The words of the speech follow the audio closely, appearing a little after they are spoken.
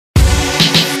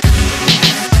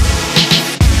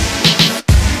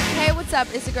up?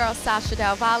 It's the girl Sasha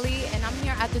Del Valle, and I'm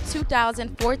here at the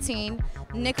 2014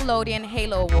 Nickelodeon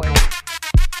Halo Awards.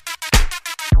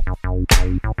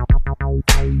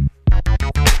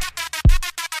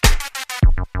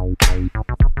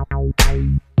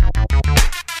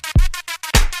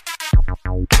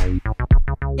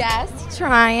 Yes,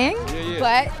 trying,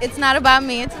 but it's not about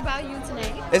me, it's about you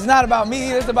tonight. It's not about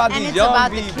me, it's about these young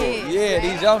people. Kids, yeah, right?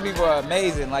 These young people are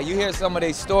amazing. Like, you hear some of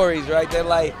their stories, right? They're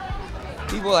like,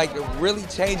 people like really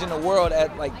changing the world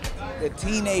at like the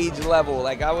teenage level.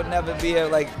 Like, I would never be able,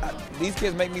 like, these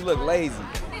kids make me look lazy.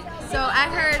 So I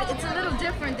heard it's a little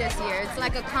different this year. It's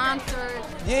like a concert.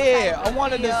 Yeah, I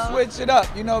wanted to switch it up,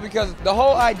 you know, because the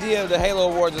whole idea of the Halo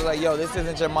Awards was like, yo, this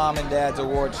isn't your mom and dad's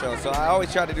award show. So I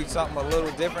always try to do something a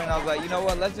little different. I was like, you know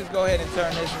what, let's just go ahead and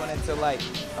turn this one into like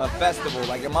a festival.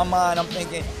 Like, in my mind, I'm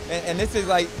thinking, and this is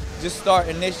like just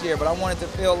starting this year, but I want it to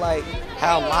feel like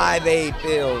how Live Aid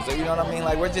feels. So, you know what I mean?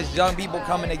 Like, we're just young people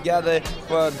coming together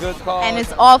for a good cause. And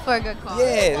it's all for a good cause.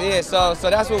 Yeah. So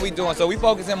that's what we're doing. So we're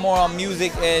focusing more on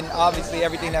music and obviously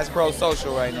everything that's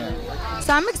pro-social right now.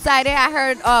 So I'm excited. I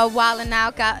heard Wild 'N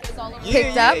Out got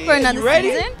picked up for another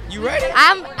season. You ready?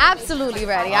 I'm absolutely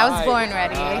ready. I was born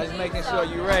ready. Just making sure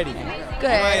you're ready. Good. We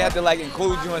might have to like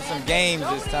include you in some games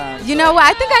this time. You know what?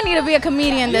 I think I need to be a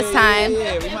comedian this time.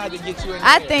 Yeah, we might have to get you in there.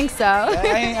 I think so.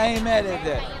 I ain't mad at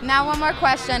that. Now, one more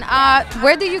question.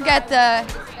 Where do you get the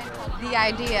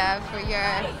idea for your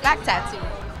back tattoo?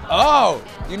 Oh,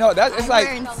 you know, it's like,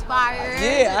 you're inspired.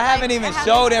 Yeah, I haven't even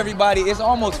showed everybody. It's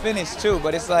almost finished too,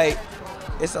 but it's like,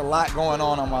 it's a lot going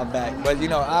on my back. But, you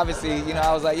know, obviously, you know,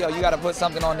 I was like, yo, you got to put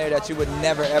something on there that you would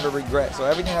never, ever regret. So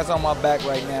everything that's on my back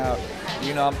right now,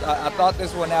 you know, I thought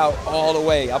this one out all the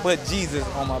way. I put Jesus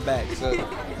on my back. So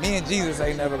me and Jesus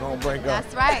ain't never going to break up.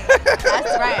 That's right.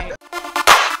 That's right.